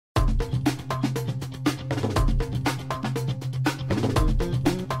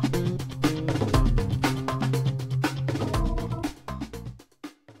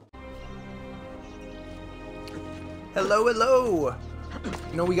Hello, hello.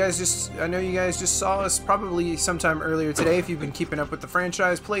 I know you guys just saw us probably sometime earlier today if you've been keeping up with the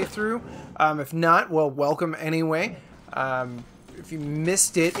franchise playthrough. If not, well, welcome anyway. If you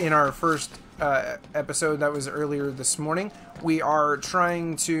missed it in our first episode that was earlier this morning, we are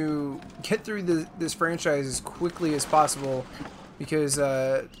trying to get through this franchise as quickly as possible because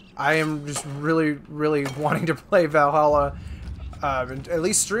I am just really wanting to play Valhalla, and at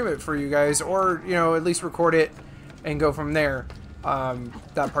least stream it for you guys, or at least record it and go from there.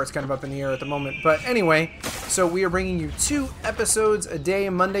 That part's kind of up in the air at the moment, but anyway, so we are bringing you 2 episodes a day,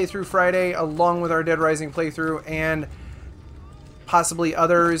 Monday through Friday, along with our Dead Rising playthrough and possibly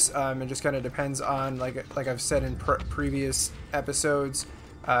others. It just kind of depends on, like I've said in previous episodes,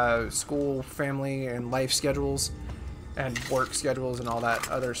 school, family, and life schedules, and work schedules, and all that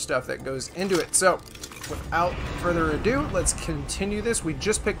other stuff that goes into it. So, without further ado, let's continue this. We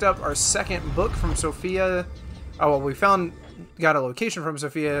just picked up our second book from Sophia. Oh, well, we got a location from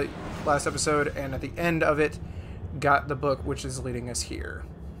Sophia last episode, and at the end of it, got the book, which is leading us here.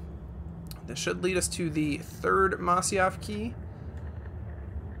 This should lead us to the 3rd Masyaf key.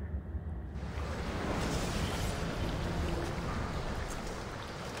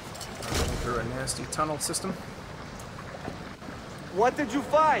 Through a nasty tunnel system. What did you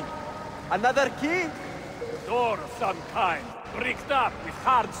find? Another key? Door of some kind, bricked up with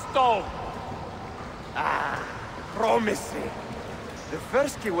hard stone. Ah, promising. The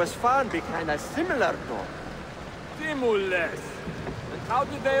first key was found behind a similar door. Stimulus. And how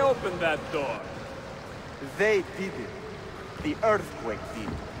did they open that door? They did it. The earthquake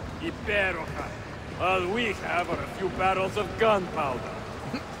did. Iberoja. All we have are a few barrels of gunpowder.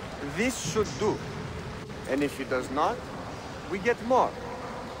 This should do. And if it does not, we get more.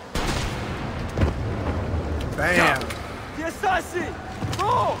 Bam! The assassin!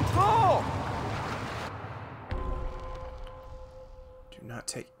 Go! Go!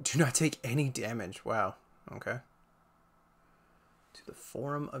 Do not take any damage. Wow. Okay. To the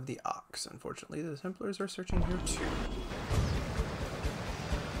Forum of the Ox. Unfortunately, the Templars are searching here too.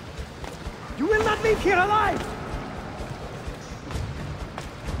 You will not leave here alive!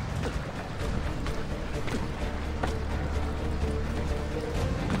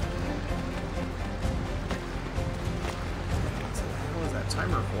 What was that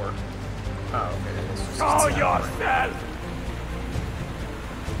timer for? Oh, okay. It's just Show yourself!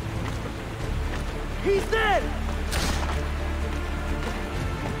 He's dead!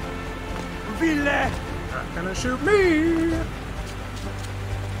 Ville! Not gonna shoot me!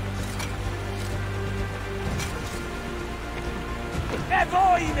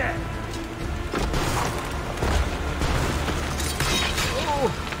 Evoine!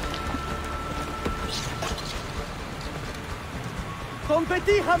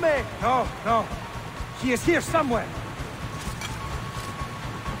 Competijame! No. He is here somewhere.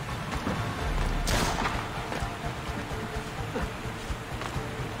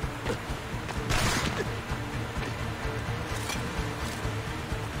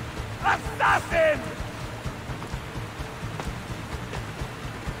 Assassin!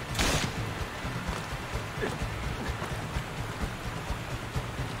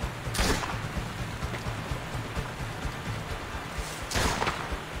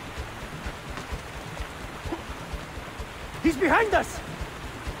 He's behind us!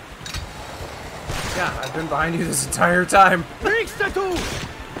 Yeah, I've been behind you this entire time. Reach the two!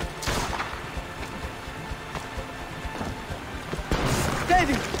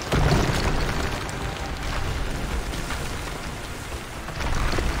 Steady!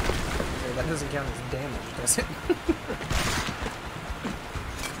 Okay, that doesn't count as damage, does it?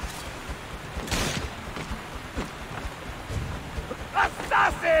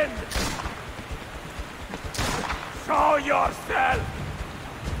 Assassin! Show yourself!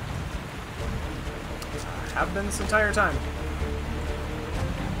 I have been this entire time.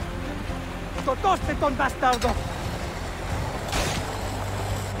 Totoste ton bastardo!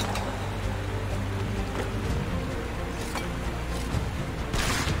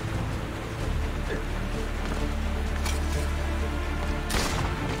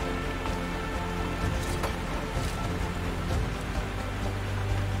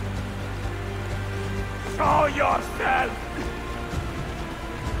 Show yourself!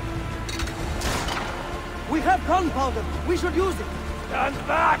 We have gunpowder! We should use it! Stand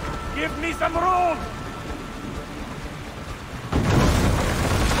back! Give me some room!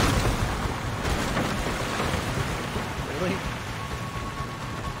 Really?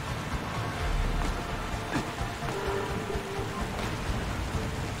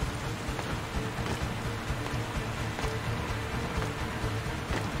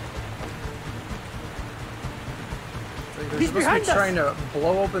 supposed to be trying to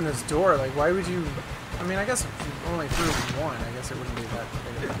blow open this door. Like, why would you... I mean, I guess if you only threw one, I guess it wouldn't be that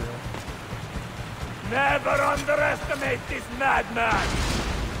big of a deal. Never underestimate this madman!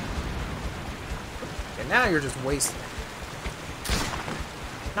 And now you're just wasting.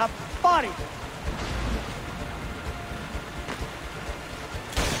 Now, body!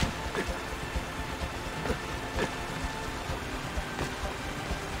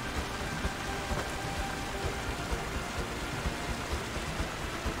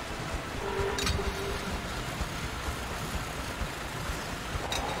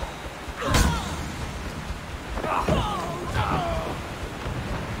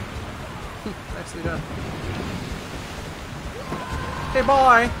 Nicely done. Okay,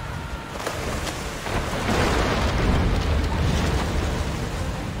 bye!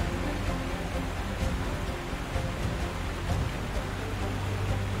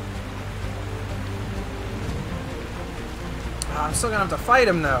 I'm still gonna have to fight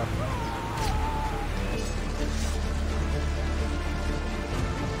him though.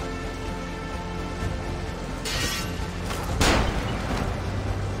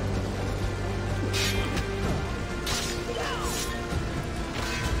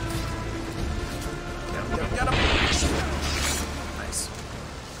 Get him. Nice.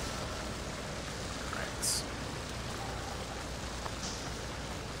 Alright.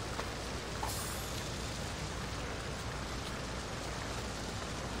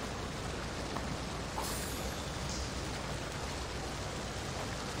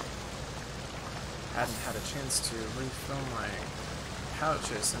 Hadn't had a chance to refill my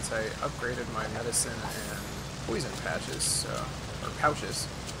pouches since I upgraded my medicine and poison patches, so, or pouches.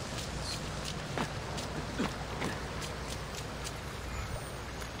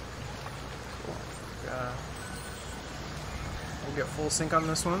 We'll get full sync on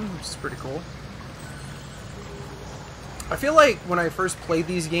this one, which is pretty cool. I feel like when I first played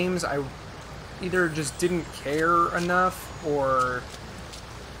these games, I either just didn't care enough, or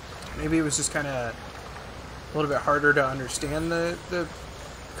maybe it was just kind of a little bit harder to understand the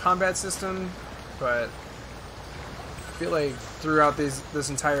combat system, but I feel like throughout this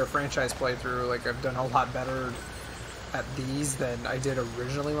entire franchise playthrough, like I've done a lot better at these than I did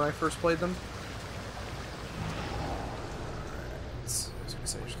originally when I first played them.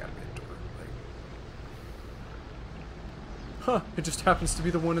 There's gotta be a door. Like... Huh, it just happens to be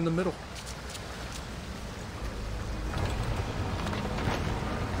the one in the middle.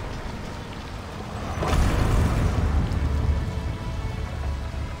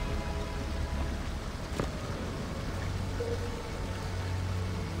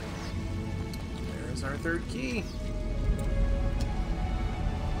 There's our third key.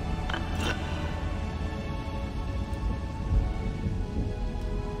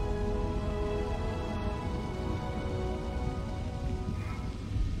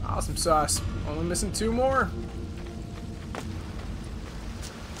 Awesome sauce. Only missing 2 more.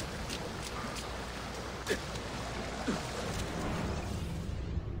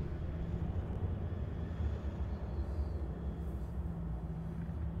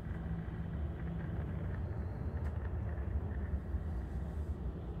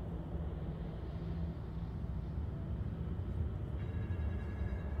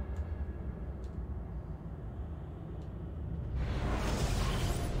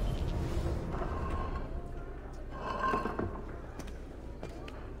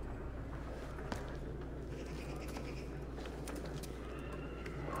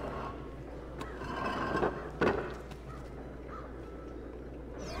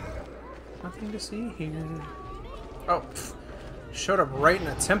 Nothing to see here. Oh, pff. Showed up right in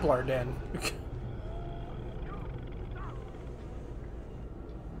a Templar den.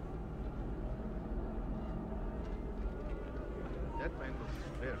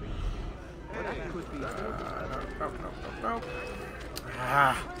 No.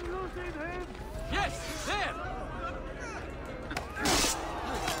 Ah. Yes, there!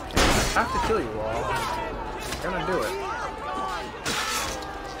 I have to kill you all. I'm gonna do it.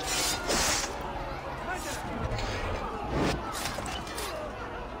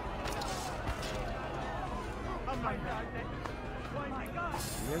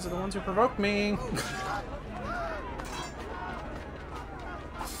 You guys are the ones who provoked me.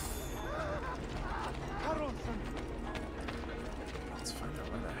 Let's find out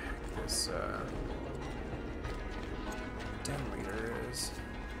where the heck this den leader is.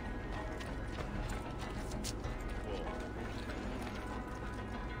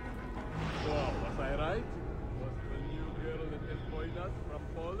 Well, was I right? Was the new girl that employed us from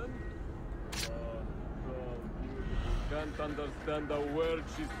Poland? So beautiful. Can't understand a word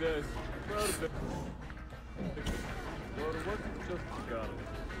she says. Perfect. Or was it just garlic?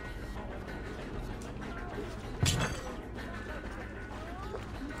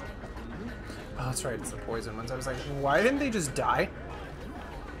 Oh, that's right, it's the poison ones. I was like, why didn't they just die?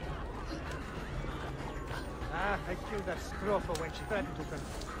 Ah, I killed that scroffer when she threatened to come.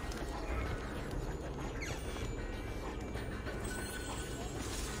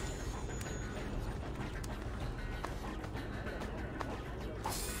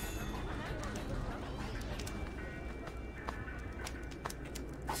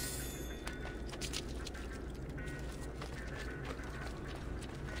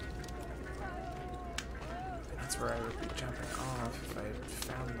 That's where I would be jumping off if I had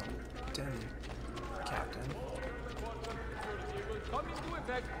found the den captain. Security will come into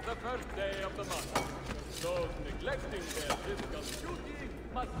effect the first day of the month. Those neglecting their fiscal duty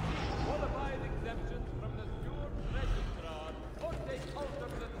must seek qualified exemptions from the steward registrar or take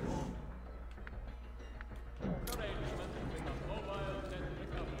alternate arrangements with a mobile debt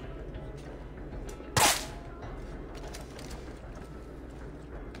recovery.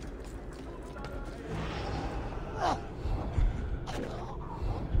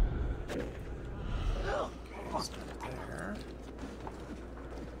 There.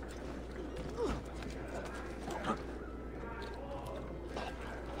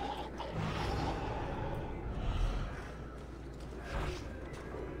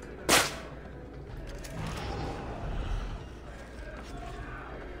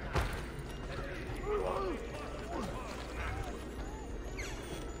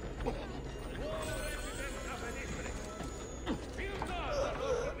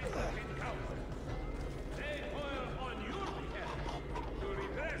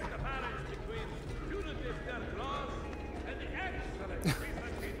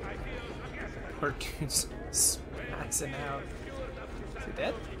 Poor dude's spazzing out. Is he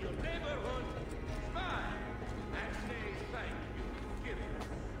dead?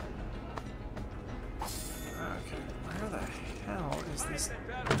 Okay, where the hell is this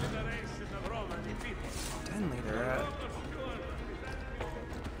den leader at?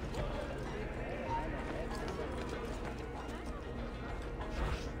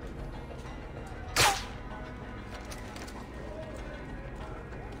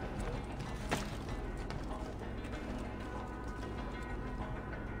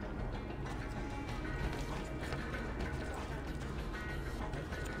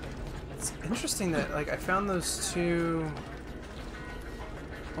 It's interesting that, like, I found those two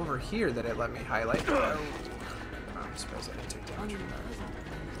over here that it let me highlight. Oh, I suppose I didn't take damage from that.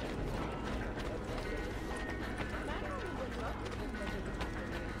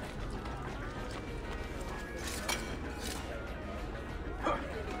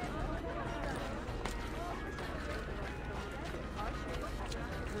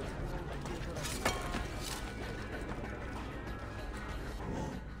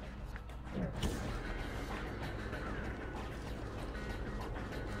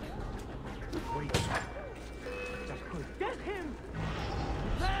 Get him!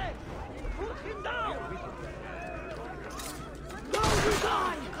 Hey! Put him down! No, you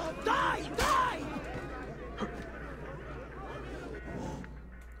die! Die! Die! Oh,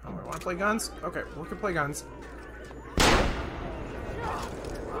 I want to play guns? Okay, we can play guns.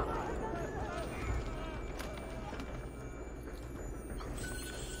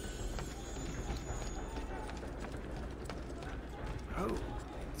 Oh,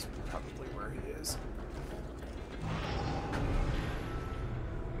 that's probably where he is.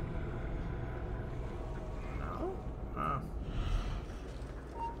 No? Huh.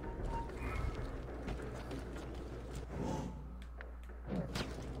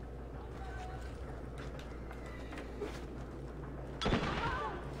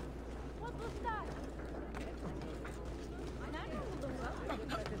 What was that?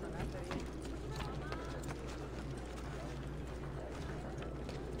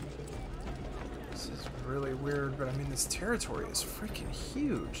 This is really weird, but I mean, this territory is freaking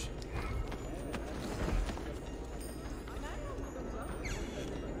huge.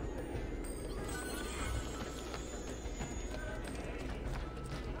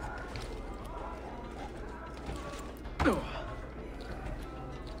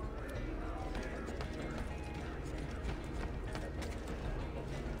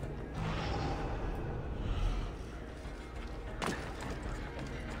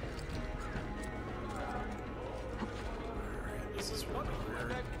 This is really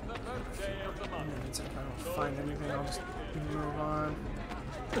weird. The first day of the month. And if I don't find anything, I'll just move on.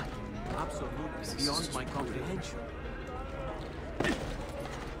 Absolutely beyond my comprehension.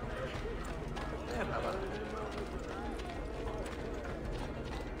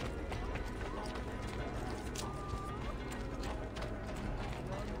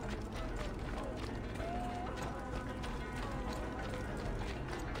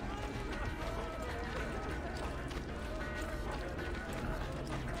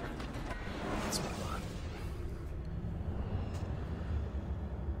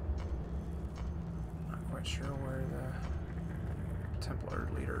 quite sure where the Templar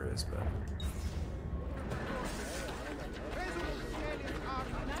leader is, but...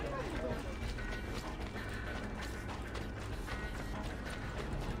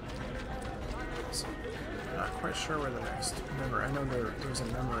 Not quite sure where the next memory. I know there's a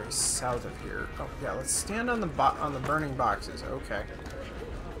memory south of here. Oh yeah, let's stand on the burning boxes. Okay.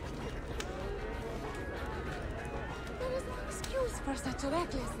 There is no excuse for such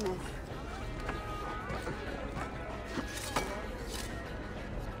recklessness.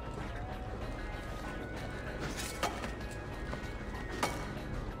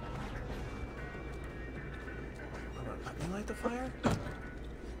 Let me light the fire?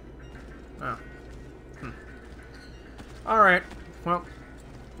 Oh. Alright. Well,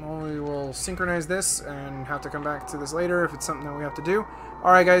 we will synchronize this and have to come back to this later if it's something that we have to do.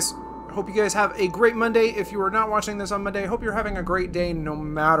 Alright, guys. Hope you guys have a great Monday. If you are not watching this on Monday, hope you're having a great day no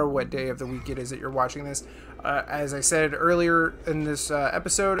matter what day of the week it is that you're watching this. As I said earlier in this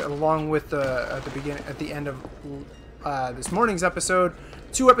episode, along with at the end of this morning's episode,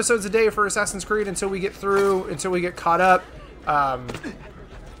 2 episodes a day for Assassin's Creed until we get caught up.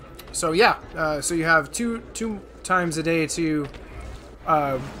 So yeah, so you have two times a day to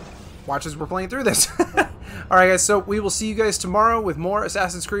watch as we're playing through this. Alright guys, so we will see you guys tomorrow with more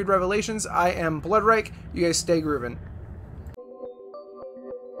Assassin's Creed Revelations. I am Bloodreich. You guys stay groovin'.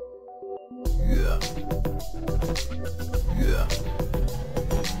 Yeah.